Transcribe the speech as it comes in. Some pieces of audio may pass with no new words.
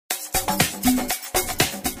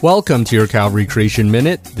Welcome to your Calvary Creation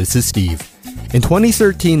Minute. This is Steve. In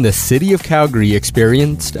 2013, the city of Calgary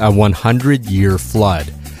experienced a 100-year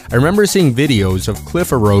flood. I remember seeing videos of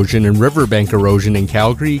cliff erosion and riverbank erosion in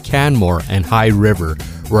Calgary, Canmore, and High River,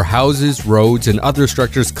 where houses, roads, and other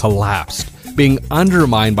structures collapsed, being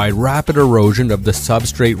undermined by rapid erosion of the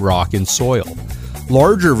substrate rock and soil.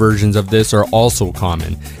 Larger versions of this are also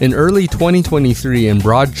common. In early 2023 in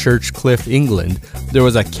Broadchurch Cliff, England, there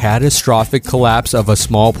was a catastrophic collapse of a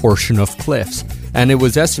small portion of cliffs, and it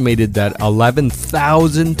was estimated that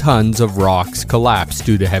 11,000 tons of rocks collapsed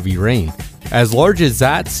due to heavy rain. As large as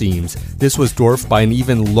that seems, this was dwarfed by an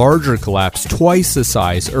even larger collapse twice the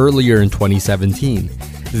size earlier in 2017.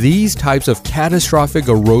 These types of catastrophic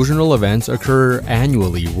erosional events occur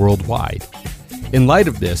annually worldwide. In light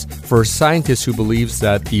of this, for scientists who believe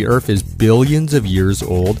that the Earth is billions of years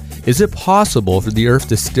old, is it possible for the Earth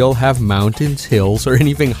to still have mountains, hills, or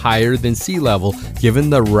anything higher than sea level given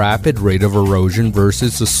the rapid rate of erosion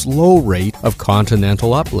versus the slow rate of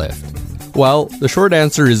continental uplift? Well, the short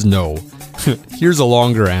answer is no. Here's a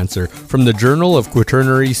longer answer from the Journal of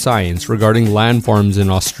Quaternary Science regarding landforms in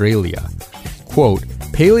Australia. Quote,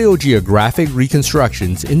 paleogeographic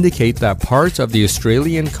reconstructions indicate that parts of the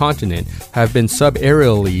Australian continent have been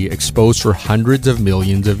subaerially exposed for hundreds of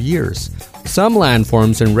millions of years. Some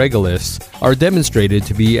landforms and regoliths are demonstrated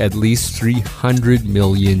to be at least 300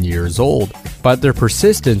 million years old, but their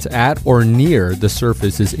persistence at or near the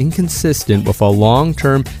surface is inconsistent with a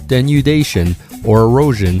long-term denudation or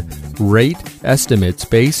erosion rate estimates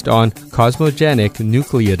based on cosmogenic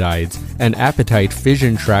nucleotides and apatite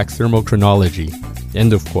fission track thermochronology.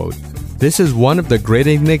 End of quote. This is one of the great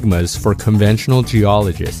enigmas for conventional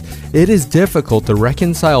geologists. It is difficult to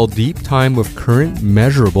reconcile deep time with current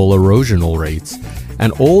measurable erosional rates.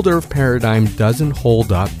 An old Earth paradigm doesn't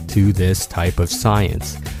hold up to this type of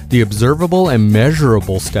science. The observable and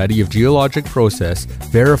measurable study of geologic process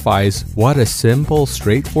verifies what a simple,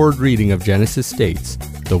 straightforward reading of Genesis states: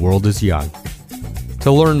 the world is young.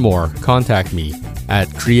 To learn more, contact me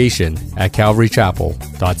at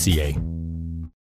creation@calvarychapel.ca.